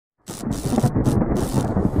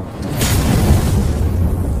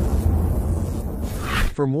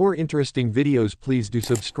For more interesting videos, please do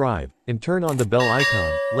subscribe and turn on the bell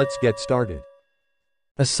icon. Let's get started.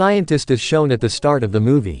 A scientist is shown at the start of the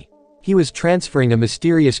movie. He was transferring a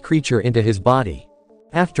mysterious creature into his body.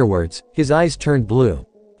 Afterwards, his eyes turned blue.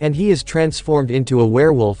 And he is transformed into a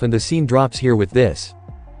werewolf, and the scene drops here with this.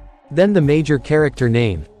 Then the major character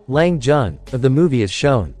named Lang Joon of the movie is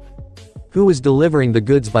shown, who was delivering the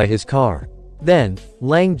goods by his car. Then,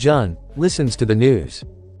 Lang Joon listens to the news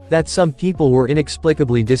that some people were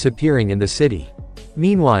inexplicably disappearing in the city.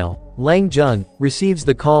 Meanwhile, Lang Joon receives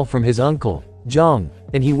the call from his uncle, Jong,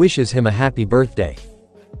 and he wishes him a happy birthday.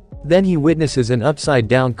 Then he witnesses an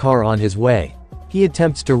upside-down car on his way. He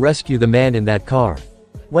attempts to rescue the man in that car.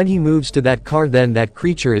 When he moves to that car, then that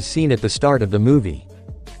creature is seen at the start of the movie.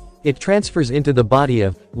 It transfers into the body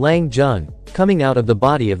of Lang Joon, coming out of the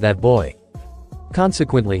body of that boy.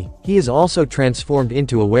 Consequently, he is also transformed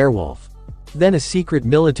into a werewolf. Then a secret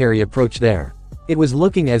military approached there. It was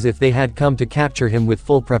looking as if they had come to capture him with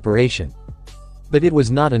full preparation. But it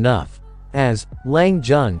was not enough, as Lang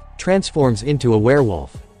Joon transforms into a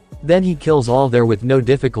werewolf. Then he kills all there with no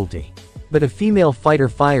difficulty. But a female fighter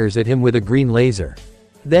fires at him with a green laser.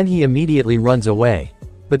 Then he immediately runs away.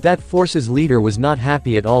 But that force's leader was not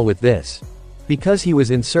happy at all with this, because he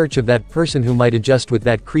was in search of that person who might adjust with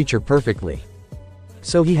that creature perfectly.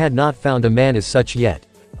 So he had not found a man as such yet.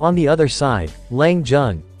 On the other side, Lang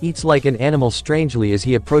Joon eats like an animal strangely as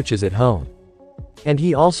he approaches it home. And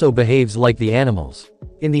he also behaves like the animals.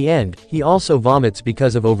 In the end, he also vomits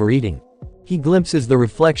because of overeating. He glimpses the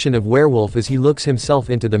reflection of werewolf as he looks himself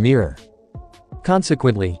into the mirror.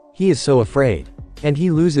 Consequently, he is so afraid. And he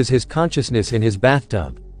loses his consciousness in his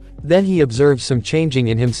bathtub. Then he observes some changing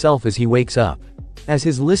in himself as he wakes up, as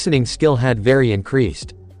his listening skill had very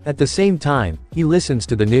increased. At the same time, he listens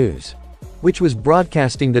to the news, which was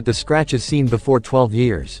broadcasting that the scratch is seen before 12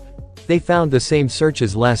 years. They found the same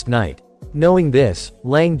searches last night. Knowing this,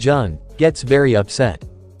 Lang Joon gets very upset.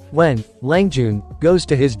 When Lang Joon goes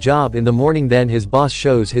to his job in the morning, then his boss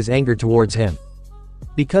shows his anger towards him,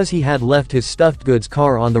 because he had left his stuffed goods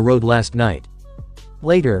car on the road last night.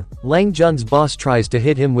 Later, Lang Joon's boss tries to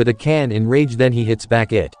hit him with a can in rage, then he hits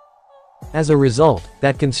back it. As a result,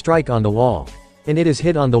 that can strike on the wall. And it is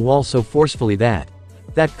hit on the wall so forcefully that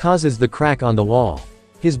causes the crack on the wall.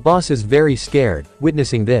 His boss is very scared,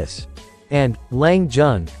 witnessing this. And Lang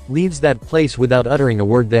Joon leaves that place without uttering a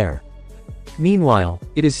word there. Meanwhile,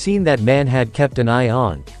 it is seen that man had kept an eye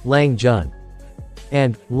on Lang Joon.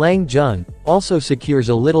 And Lang Joon also secures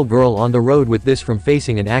a little girl on the road with this from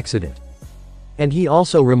facing an accident. And he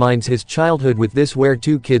also reminds his childhood with this, where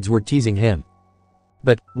two kids were teasing him.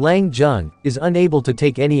 But Lang Joon is unable to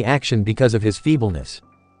take any action because of his feebleness.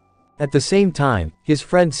 At the same time, his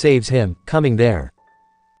friend saves him, coming there.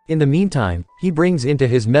 In the meantime, he brings into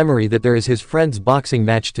his memory that there is his friend's boxing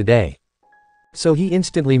match today. So he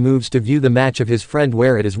instantly moves to view the match of his friend,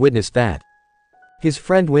 where it is witnessed that his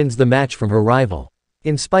friend wins the match from her rival.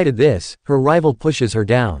 In spite of this, her rival pushes her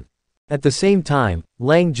down. At the same time,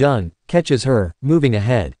 Lang Joon catches her, moving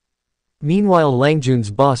ahead. Meanwhile, Lang Joon's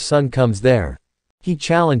boss son comes there. He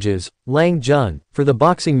challenges Lang Joon for the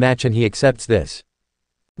boxing match, and he accepts this.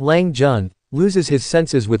 Lang Joon loses his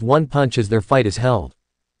senses with one punch as their fight is held.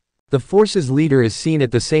 The force's leader is seen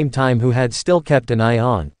at the same time, who had still kept an eye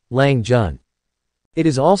on Lang Joon. It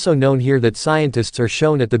is also known here that scientists are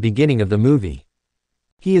shown at the beginning of the movie.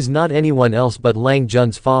 He is not anyone else but Lang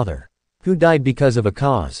Joon's father, who died because of a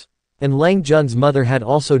cause. And Lang Joon's mother had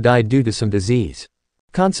also died due to some disease.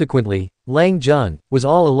 Consequently, Lang Joon was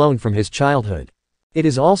all alone from his childhood. It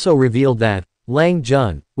is also revealed that Lang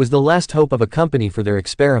Joon was the last hope of a company for their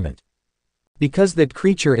experiment, because that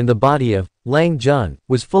creature in the body of Lang Joon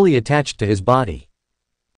was fully attached to his body.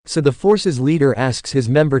 So the force's leader asks his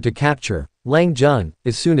member to capture Lang Joon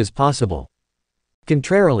as soon as possible.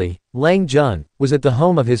 Contrarily, Lang Joon was at the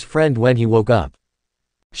home of his friend when he woke up.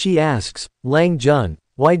 She asks Lang Joon,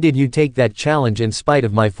 "Why did you take that challenge in spite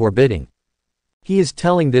of my forbidding?" He is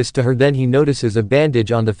telling this to her, then he notices a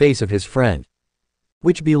bandage on the face of his friend,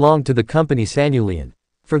 which belonged to the company Sanulian.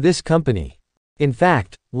 For this company, in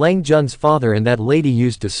fact, Lang Joon's father and that lady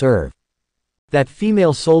used to serve. That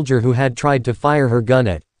female soldier who had tried to fire her gun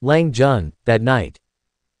at Lang Joon that night.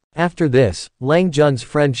 After this, Lang Joon's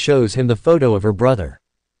friend shows him the photo of her brother,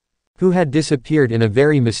 who had disappeared in a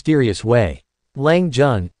very mysterious way. Lang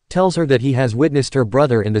Joon tells her that he has witnessed her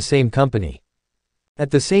brother in the same company. At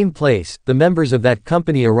the same place, the members of that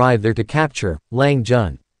company arrive there to capture Lang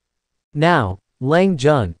Joon. Now, Lang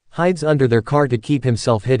Joon hides under their car to keep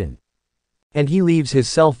himself hidden. And he leaves his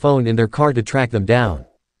cell phone in their car to track them down.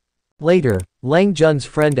 Later, Lang Joon's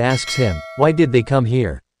friend asks him, why did they come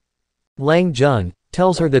here? Lang Joon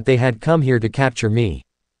tells her that they had come here to capture me,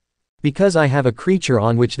 because I have a creature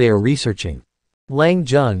on which they are researching. Lang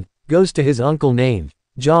Joon goes to his uncle named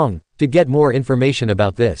Jong to get more information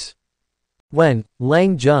about this. When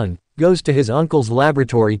Lang Joon goes to his uncle's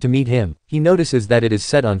laboratory to meet him, he notices that it is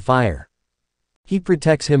set on fire. He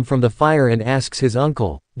protects him from the fire and asks his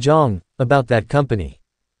uncle, Jong, about that company.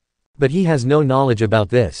 But he has no knowledge about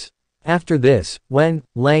this. After this, when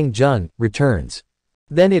Lang Joon returns,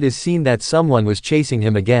 then it is seen that someone was chasing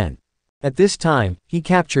him again. At this time, he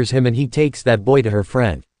captures him and he takes that boy to her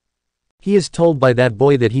friend. He is told by that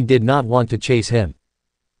boy that he did not want to chase him,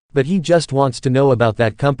 but he just wants to know about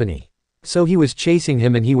that company. So he was chasing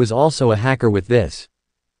him, and he was also a hacker with this,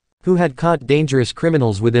 who had caught dangerous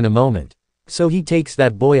criminals within a moment. So he takes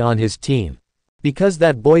that boy on his team, because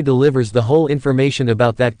that boy delivers the whole information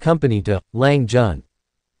about that company to Lang Joon.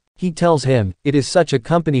 He tells him, it is such a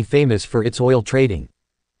company famous for its oil trading.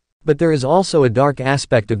 But there is also a dark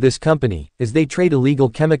aspect of this company, as they trade illegal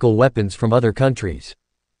chemical weapons from other countries.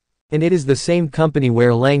 And it is the same company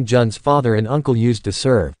where Lang Joon's father and uncle used to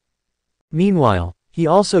serve. Meanwhile, he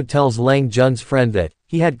also tells Lang Joon's friend that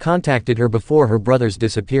he had contacted her before her brother's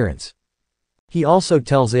disappearance. He also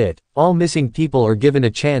tells it, all missing people are given a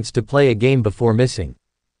chance to play a game before missing.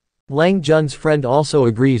 Lang Joon's friend also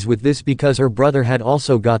agrees with this because her brother had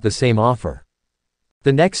also got the same offer.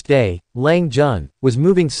 The next day, Lang Joon was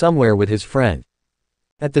moving somewhere with his friend.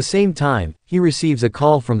 At the same time, he receives a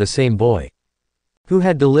call from the same boy, who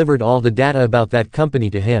had delivered all the data about that company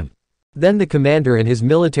to him. Then the commander and his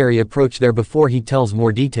military approach there before he tells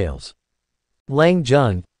more details. Lang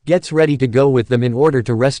Joon gets ready to go with them in order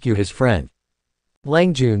to rescue his friend.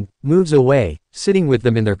 Lang Joon moves away, sitting with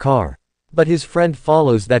them in their car. But his friend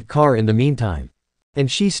follows that car in the meantime. And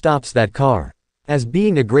she stops that car. As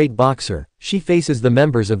being a great boxer, she faces the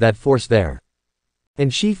members of that force there.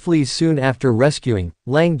 And she flees soon after rescuing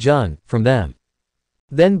Lang Joon from them.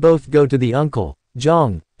 Then both go to the uncle,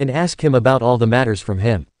 Jong, and ask him about all the matters from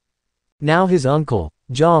him. Now his uncle,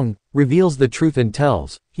 Jong, reveals the truth and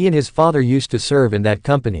tells, he and his father used to serve in that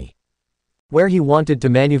company, where he wanted to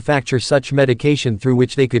manufacture such medication through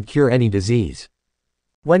which they could cure any disease.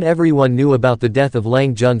 When everyone knew about the death of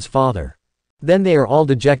Lang Joon's father, then they are all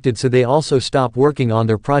dejected, so they also stop working on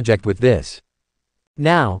their project with this.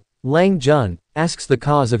 Now, Lang Joon asks the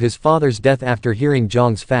cause of his father's death after hearing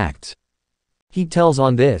Jong's facts. He tells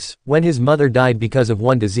on this, when his mother died because of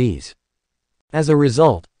one disease. As a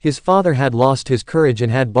result, his father had lost his courage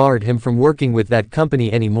and had barred him from working with that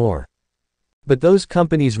company anymore. But those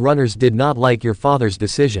company's runners did not like your father's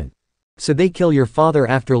decision. So they kill your father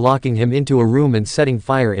after locking him into a room and setting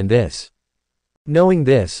fire in this. Knowing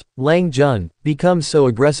this, Lang Joon becomes so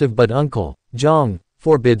aggressive, but Uncle Jong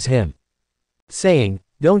forbids him, saying,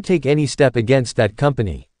 don't take any step against that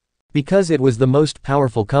company, because it was the most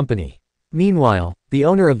powerful company. Meanwhile, the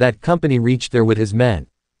owner of that company reached there with his men,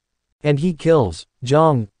 and he kills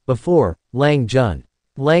Jong before Lang Joon.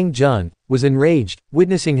 Lang Joon was enraged,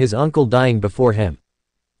 witnessing his uncle dying before him.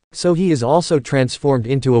 So he is also transformed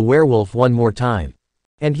into a werewolf one more time.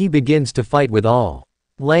 And he begins to fight with all.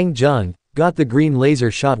 Lang Joon got the green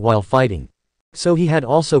laser shot while fighting. So he had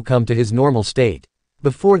also come to his normal state.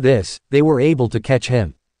 Before this, they were able to catch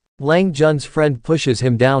him. Lang Joon's friend pushes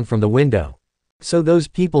him down from the window, so those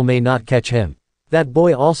people may not catch him. That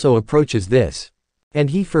boy also approaches this, and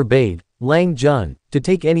he forbade Lang Joon to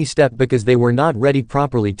take any step because they were not ready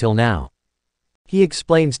properly till now. He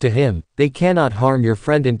explains to him, they cannot harm your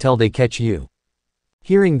friend until they catch you.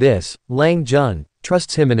 Hearing this, Lang Joon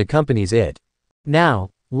trusts him and accompanies it. Now,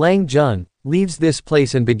 Lang Joon leaves this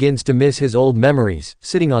place and begins to miss his old memories,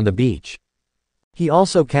 sitting on the beach. He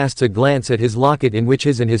also casts a glance at his locket in which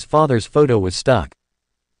his and his father's photo was stuck.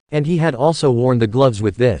 And he had also worn the gloves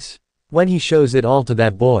with this. When he shows it all to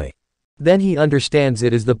that boy, then he understands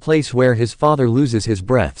it is the place where his father loses his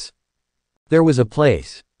breaths. There was a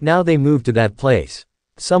place. Now they move to that place.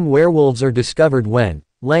 Some werewolves are discovered when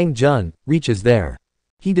Lang Joon reaches there.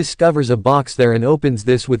 He discovers a box there and opens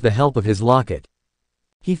this with the help of his locket.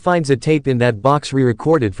 He finds a tape in that box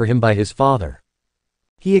re-recorded for him by his father.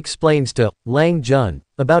 He explains to Lang Joon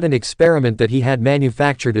about an experiment that he had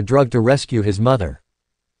manufactured a drug to rescue his mother.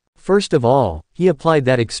 First of all, he applied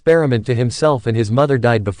that experiment to himself and his mother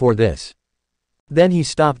died before this. Then he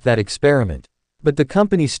stopped that experiment. But the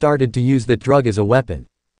company started to use that drug as a weapon.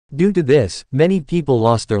 Due to this, many people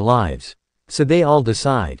lost their lives. So they all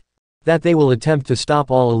decide that they will attempt to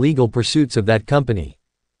stop all illegal pursuits of that company.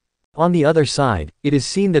 On the other side, it is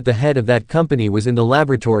seen that the head of that company was in the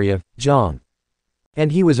laboratory of Jong.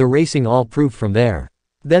 And he was erasing all proof from there.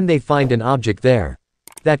 Then they find an object there.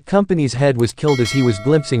 That company's head was killed as he was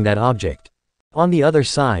glimpsing that object. On the other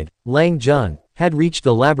side, Lang Joon had reached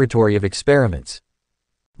the laboratory of experiments.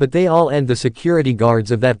 But they all end the security guards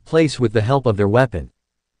of that place with the help of their weapon.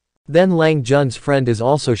 Then Lang Joon's friend is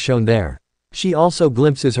also shown there. She also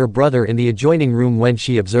glimpses her brother in the adjoining room when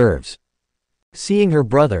she observes. Seeing her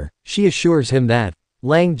brother, she assures him that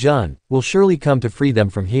Lang Joon will surely come to free them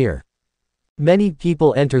from here. Many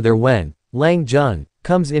people enter there when Lang Joon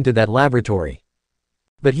comes into that laboratory.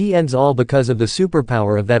 But he ends all because of the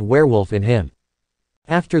superpower of that werewolf in him.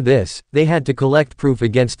 After this, they had to collect proof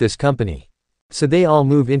against this company. So they all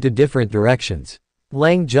move into different directions.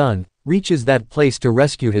 Lang Joon reaches that place to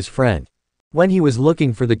rescue his friend. When he was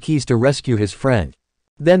looking for the keys to rescue his friend,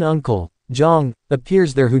 then Uncle Jong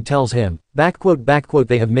appears there, who tells him, they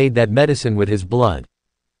have made that medicine with his blood.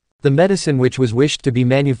 The medicine which was wished to be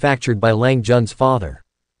manufactured by Lang Joon's father.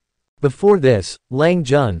 Before this, Lang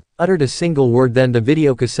Joon uttered a single word, then the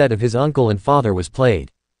video cassette of his uncle and father was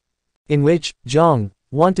played, in which Jong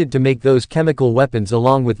wanted to make those chemical weapons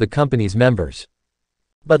along with the company's members.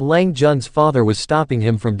 But Lang Joon's father was stopping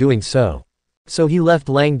him from doing so. So he left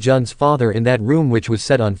Lang Joon's father in that room which was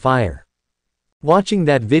set on fire. Watching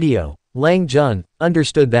that video, Lang Joon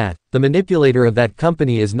understood that the manipulator of that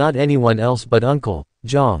company is not anyone else but Uncle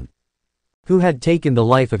Jong, who had taken the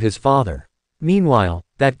life of his father. Meanwhile,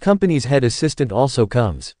 that company's head assistant also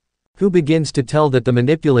comes, who begins to tell that the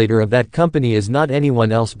manipulator of that company is not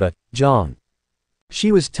anyone else but Jong.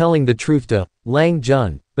 She was telling the truth to Lang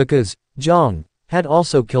Joon because Jong had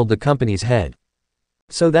also killed the company's head.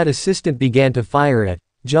 So that assistant began to fire at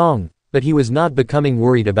Jong, but he was not becoming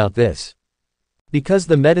worried about this. Because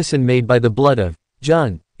the medicine made by the blood of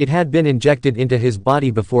Jun, it had been injected into his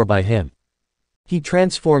body before by him. He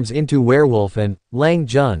transforms into werewolf and Lang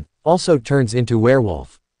Joon also turns into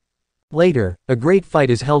werewolf. Later, a great fight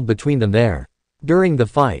is held between them there. During the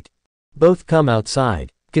fight, both come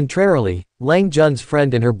outside. Contrarily, Lang Joon's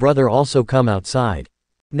friend and her brother also come outside.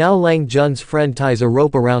 Now Lang Joon's friend ties a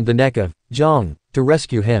rope around the neck of Jong to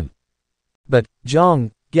rescue him. But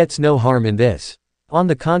Jong gets no harm in this. On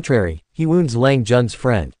the contrary, he wounds Lang Joon's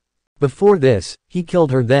friend. Before this, he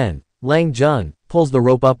killed her. Then Lang Joon pulls the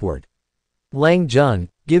rope upward. Lang Joon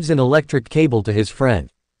gives an electric cable to his friend.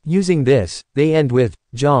 Using this, they end with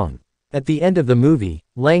Jong. At the end of the movie,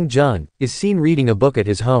 Lang Joon is seen reading a book at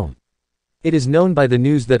his home. It is known by the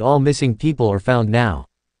news that all missing people are found now.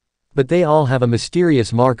 But they all have a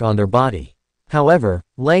mysterious mark on their body. However,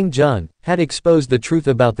 Lang Joon had exposed the truth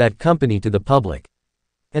about that company to the public.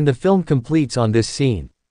 And the film completes on this scene.